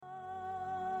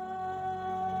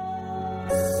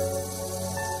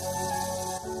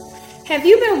Have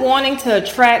you been wanting to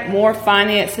attract more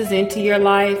finances into your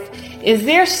life? Is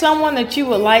there someone that you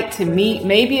would like to meet,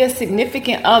 maybe a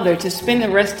significant other to spend the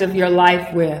rest of your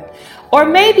life with? Or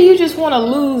maybe you just want to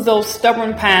lose those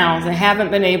stubborn pounds and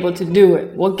haven't been able to do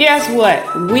it. Well, guess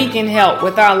what? We can help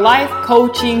with our life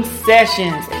coaching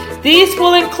sessions. These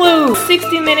will include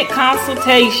 60-minute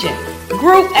consultation,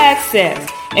 group access,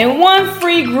 and one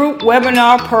free group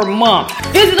webinar per month.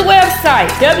 Visit the website,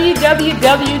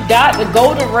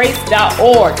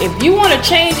 www.thegoldenrace.org. If you want to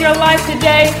change your life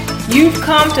today, you've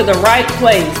come to the right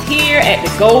place here at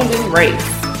The Golden Race.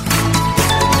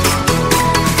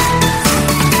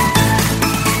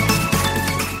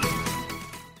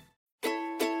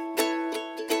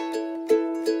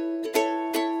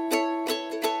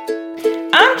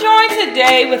 I'm joined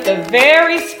today with a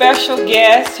very special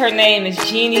guest. Her name is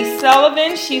Jeannie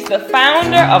Sullivan. She's the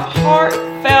founder of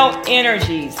Heartfelt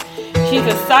Energies. She's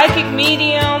a psychic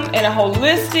medium and a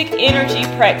holistic energy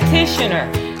practitioner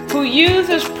who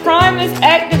uses Primus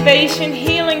activation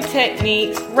healing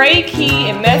techniques, Reiki,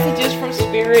 and messages from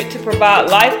Spirit to provide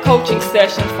life coaching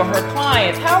sessions for her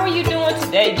clients. How are you doing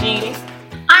today, Jeannie?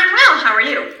 I'm well. How are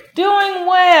you? Doing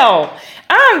well.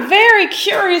 I'm very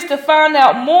curious to find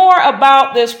out more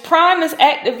about this Primus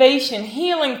activation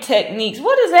healing techniques.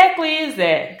 What exactly is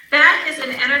that? That is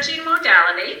an energy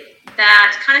modality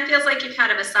that kind of feels like you've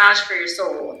had a massage for your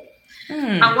soul.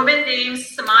 A woman named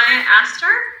Samaya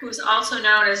Astor, who's also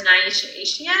known as Naisha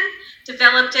Ashian,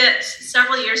 developed it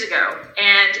several years ago.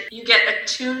 And you get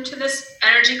attuned to this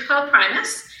energy called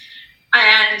Primus.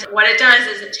 And what it does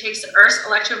is it takes the Earth's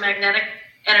electromagnetic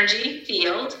energy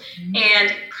field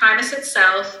and Primus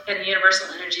itself and universal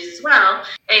energies as well,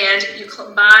 and you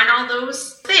combine all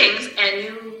those things and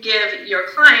you give your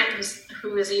client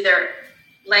who is either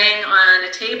laying on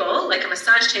a table like a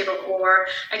massage table, or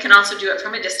I can also do it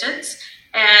from a distance,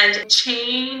 and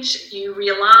change, you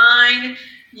realign,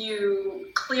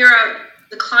 you clear out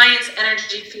the client's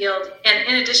energy field. And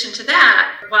in addition to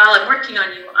that, while I'm working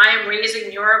on you, I am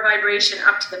raising your vibration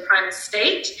up to the Primus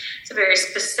state. It's a very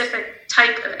specific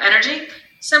type of energy,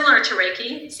 similar to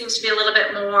Reiki. It seems to be a little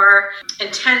bit more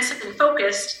intense and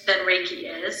focused than Reiki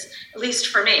is, at least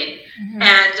for me.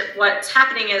 And what's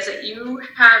happening is that you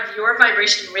have your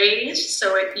vibration raised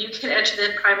so you can enter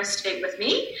the Primus state with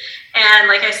me. And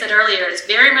like I said earlier, it's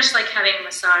very much like having a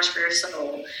massage for your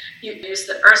soul. You use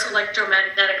the Earth's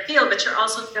electromagnetic field, but you're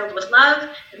also filled with love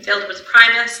and filled with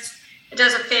Primus. It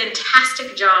does a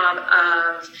fantastic job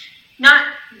of not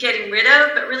getting rid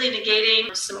of, but really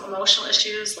negating some emotional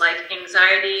issues like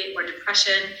anxiety or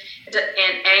depression and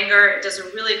anger. It does a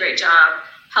really great job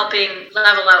helping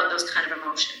level out those kind of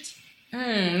emotions.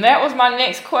 That was my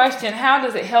next question. How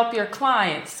does it help your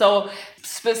clients? So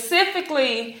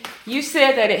specifically, you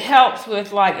said that it helps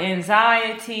with like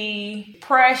anxiety,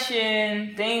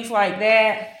 depression, things like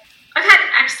that. I've had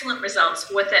excellent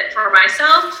results with it for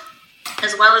myself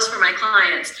as well as for my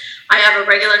clients. I have a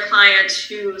regular client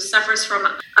who suffers from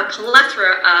a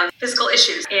plethora of physical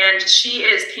issues, and she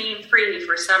is pain-free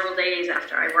for several days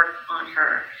after I work on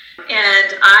her.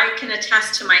 And I can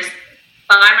attest to by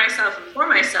myself and for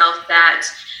myself that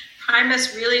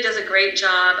Primus really does a great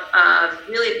job of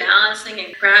really balancing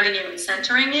and grounding you and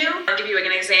centering you. I'll give you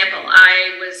an example.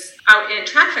 I was out in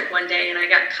traffic one day and I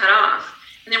got cut off.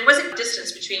 And there wasn't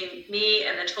distance between me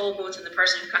and the toll booth and the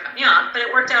person who cut me off, but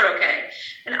it worked out okay.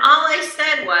 And all I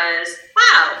said was,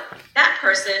 wow, that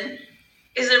person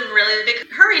is in a really big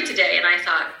hurry today. And I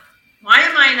thought, why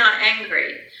am I not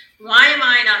angry? Why am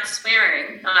I not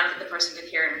swearing? Not that the person could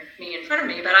hear me in front of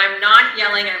me, but I'm not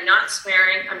yelling, I'm not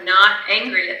swearing, I'm not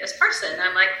angry at this person.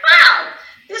 I'm like, wow,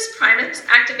 this Primus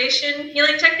activation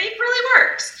healing technique really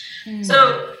works.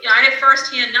 So I have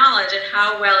firsthand knowledge of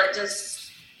how well it does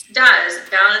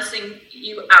balancing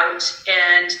you out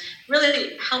and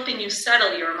really helping you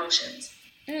settle your emotions.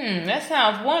 That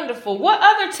sounds wonderful. What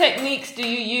other techniques do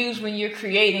you use when you're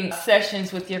creating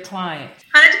sessions with your clients?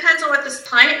 Kind of depends on what this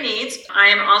client needs. I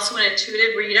am also an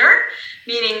intuitive reader,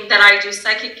 meaning that I do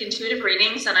psychic intuitive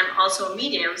readings, and I'm also a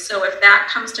medium. So if that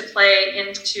comes to play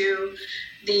into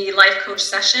the life coach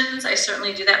sessions, I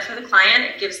certainly do that for the client.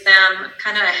 It gives them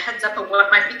kind of a heads up of what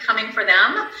might be coming for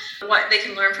them, what they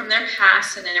can learn from their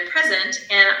past and in their present.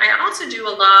 And I also do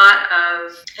a lot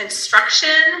of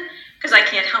instruction because I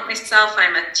can't help myself.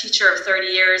 I'm a teacher of 30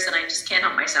 years and I just can't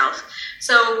help myself.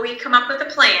 So we come up with a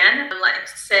plan.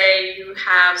 Let's say you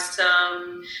have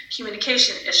some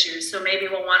communication issues. So maybe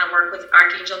we'll want to work with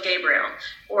Archangel Gabriel.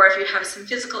 Or if you have some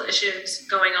physical issues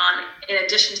going on in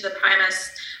addition to the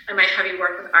Primus I might have you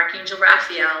work with Archangel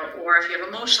Raphael, or if you have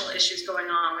emotional issues going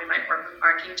on, we might work with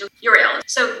Archangel Uriel.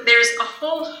 So there's a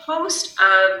whole host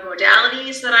of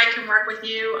modalities that I can work with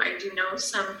you. I do know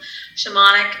some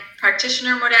shamanic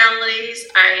practitioner modalities.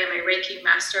 I am a Reiki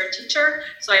master teacher,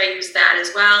 so I use that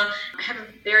as well. I have a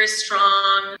very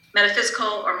strong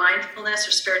metaphysical or mindfulness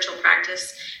or spiritual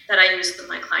practice that I use with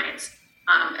my clients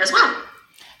as well.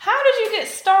 How did you get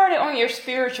started on your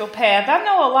spiritual path? I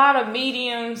know a lot of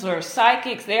mediums or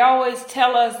psychics, they always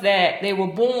tell us that they were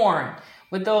born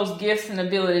with those gifts and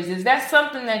abilities. Is that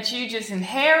something that you just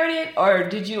inherited, or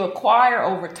did you acquire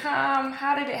over time?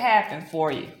 How did it happen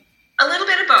for you? A little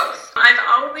bit of both. I've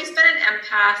always been an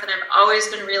empath, and I've always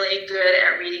been really good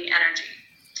at reading energy.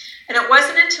 And it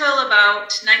wasn't until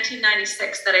about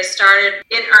 1996 that I started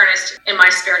in earnest in my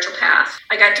spiritual path.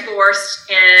 I got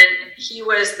divorced, and he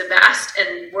was the best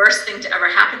and worst thing to ever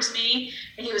happen to me.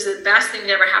 And he was the best thing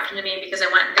that ever happened to me because I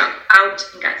went and got out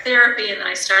and got therapy, and then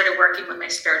I started working with my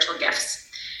spiritual gifts.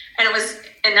 And it was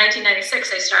in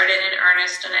 1996 I started in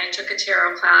earnest, and I took a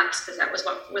tarot class because that was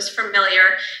what was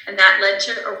familiar, and that led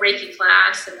to a Reiki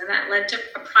class, and then that led to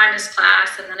a Primus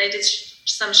class, and then I did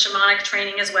some shamanic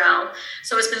training as well.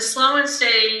 So it's been slow and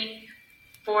steady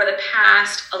for the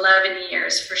past 11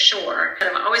 years for sure. And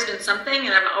I've always been something,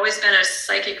 and I've always been a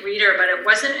psychic reader, but it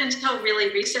wasn't until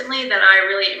really recently that I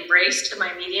really embraced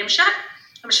my mediumship.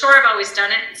 I'm sure I've always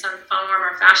done it in some form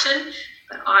or fashion,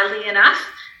 but oddly enough,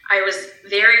 I was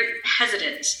very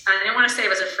hesitant. I didn't want to say I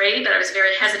was afraid, but I was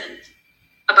very hesitant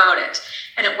about it.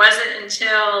 And it wasn't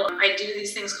until I do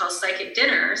these things called psychic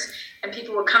dinners, and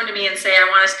people would come to me and say, I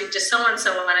want to speak to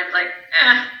so-and-so, and I'm like,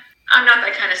 I'm not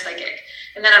that kind of psychic.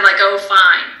 And then I'm like, oh,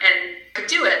 fine. And I could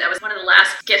do it. That was one of the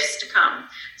last gifts to come.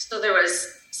 So there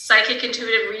was psychic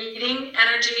intuitive reading,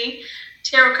 energy,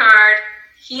 tarot card,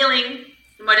 healing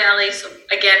modality, so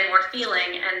again, more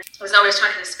feeling. And I was always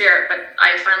talking to spirit, but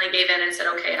I finally gave in and said,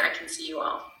 okay, I can see you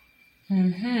all.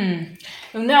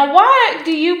 Now, why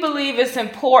do you believe it's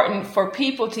important for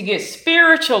people to get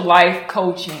spiritual life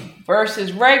coaching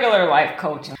versus regular life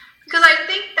coaching? Because I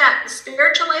think that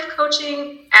spiritual life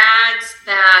coaching adds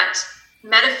that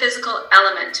metaphysical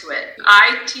element to it.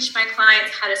 I teach my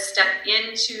clients how to step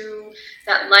into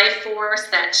that life force,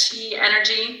 that chi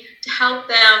energy, to help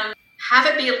them have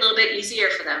it be a little bit easier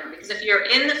for them. Because if you're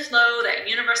in the flow, that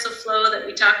universal flow that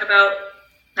we talk about,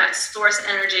 that source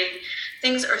energy,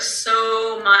 things are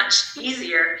so much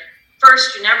easier.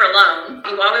 First, you're never alone.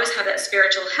 You always have that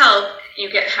spiritual help. You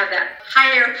have that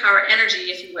higher power energy,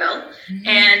 if you will. Mm-hmm.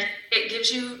 And it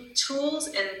gives you tools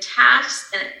and tasks.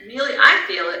 And it really, I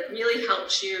feel it really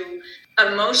helps you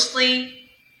emotionally.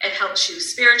 It helps you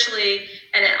spiritually.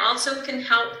 And it also can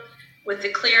help with the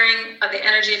clearing of the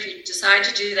energy if you decide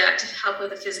to do that, to help with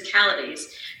the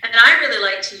physicalities. And I really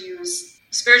like to use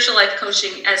spiritual life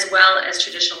coaching as well as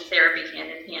traditional therapy hand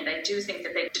in hand. I do think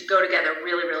that they go together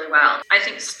really, really well. I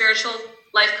think spiritual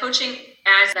life coaching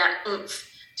adds that oomph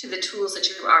to the tools that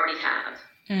you already have.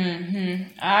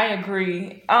 I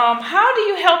agree. How do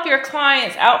you help your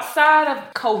clients outside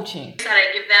of coaching? I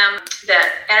give them the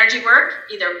energy work,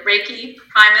 either Reiki,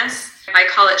 Primus. I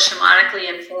call it shamanically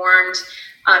informed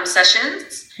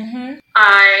sessions.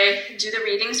 I do the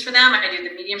readings for them. I do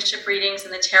the mediumship readings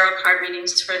and the tarot card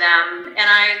readings for them. And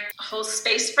I hold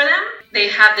space for them. They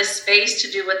have this space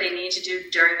to do what they need to do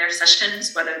during their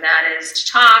sessions, whether that is to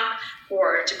talk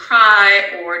or to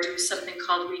cry or do something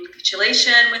called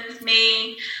recapitulation with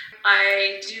me.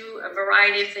 I do a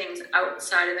variety of things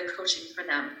outside of the coaching for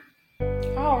them.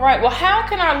 All right. Well, how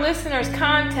can our listeners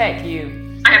contact you?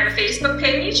 I have a Facebook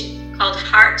page called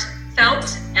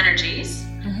Heartfelt Energies.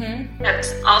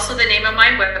 That's also the name of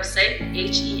my website,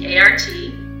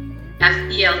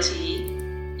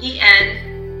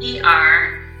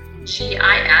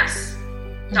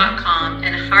 HeartfeltEnergis.com,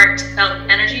 and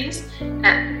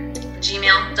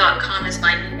heartfeltenergies@gmail.com is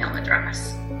my email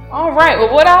address. All right.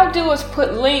 Well, what I'll do is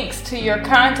put links to your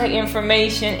contact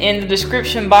information in the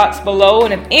description box below.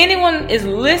 And if anyone is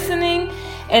listening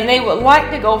and they would like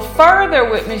to go further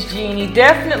with Miss Jeannie,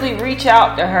 definitely reach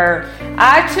out to her.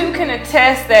 I too can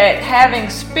attest that having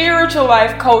spiritual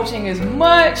life coaching is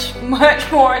much, much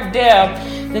more in depth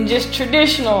than just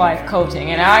traditional life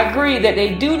coaching. And I agree that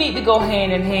they do need to go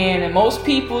hand in hand, and most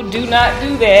people do not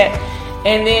do that,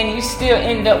 and then you still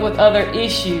end up with other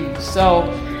issues.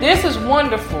 So this is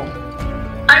wonderful.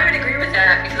 I would agree with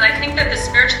that, because I think that the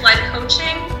spiritual life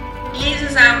coaching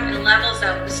eases out and levels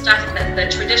out the stuff that the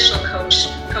traditional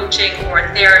coaching or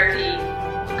therapy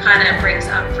kind of brings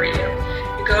up for you.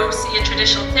 You go see a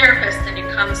traditional therapist, and you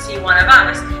come see one of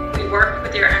us. We work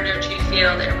with your energy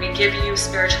field, and we give you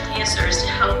spiritual answers to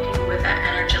help you with that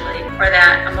energy or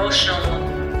that emotional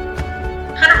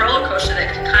kind of roller coaster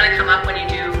that can kind of come up when you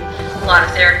do a lot of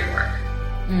therapy work.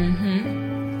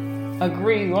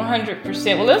 Agree,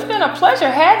 100%. Well, it's been a pleasure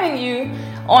having you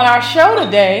on our show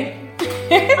today.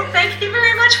 Well, thank you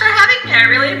very much for having me. I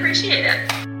really appreciate it.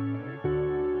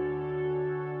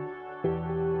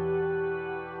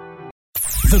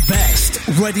 The best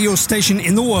radio station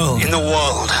in the world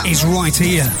is right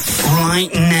here, right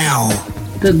now.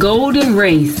 The Golden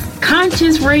Race,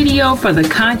 conscious radio for the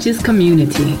conscious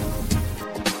community.